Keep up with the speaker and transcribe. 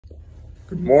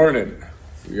Good morning.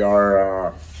 We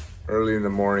are early in the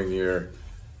morning here.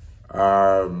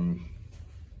 I'm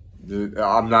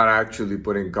not actually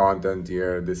putting content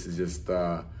here. This is just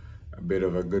a bit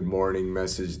of a good morning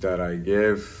message that I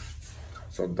give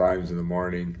sometimes in the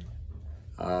morning.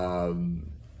 What's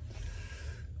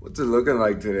it looking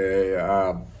like today?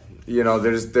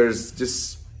 There's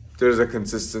a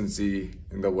consistency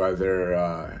in the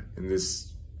weather in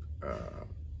this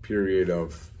period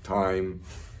of time.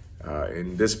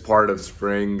 In this part of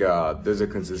spring, there's a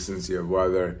consistency of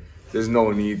weather. There's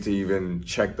no need to even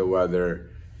check the weather.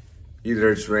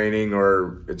 Either it's raining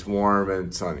or it's warm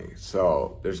and sunny.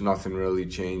 So there's nothing really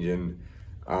changing.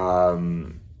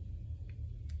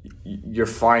 You're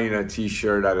fine in a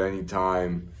t-shirt at any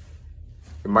time.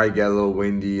 It might get a little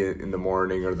windy in the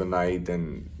morning or the night,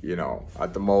 and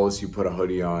at the most you put a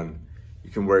hoodie on. You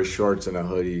can wear shorts and a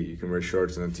hoodie. You can wear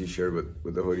shorts and a t-shirt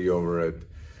with a hoodie over it.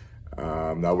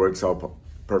 That works out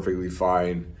perfectly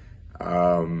fine.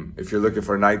 If you're looking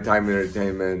for nighttime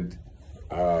entertainment,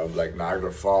 like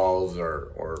Niagara Falls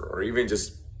or even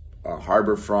just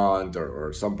Harborfront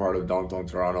or some part of downtown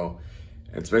Toronto,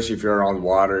 and especially if you're around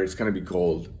water, it's gonna be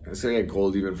cold. It's gonna get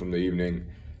cold even from the evening.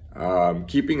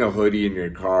 Keeping a hoodie in your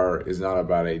car is not a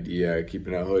bad idea.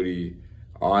 Keeping a hoodie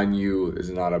on you is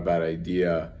not a bad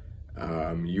idea.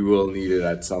 You will need it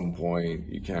at some point.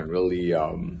 You can't really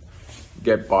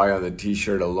get by on the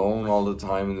t-shirt alone all the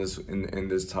time in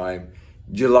this time.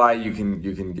 July, you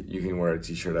can wear a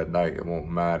t-shirt at night. It won't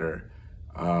matter.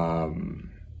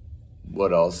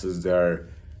 What else is there?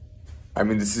 I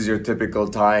mean, this is your typical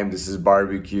time. This is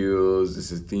barbecues.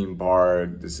 This is theme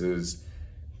park. This is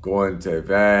going to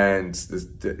events.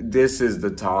 This is the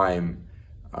time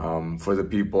for the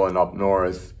people in up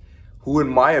north, who in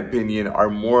my opinion are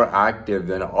more active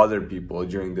than other people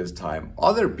during this time.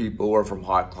 Other people who are from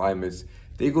hot climates,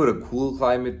 they go to cool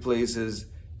climate places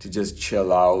to just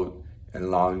chill out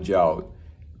and lounge out.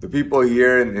 The people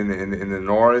here in the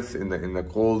north, in the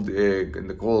cold,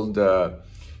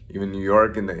 even New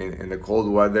York, in the cold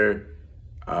weather,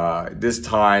 this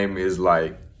time is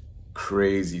like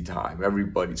crazy time.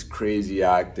 Everybody's crazy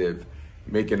active,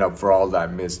 making up for all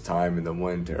that missed time in the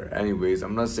winter. Anyways,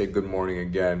 I'm gonna say good morning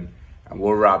again, and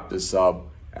we'll wrap this up,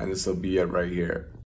 and this will be it right here.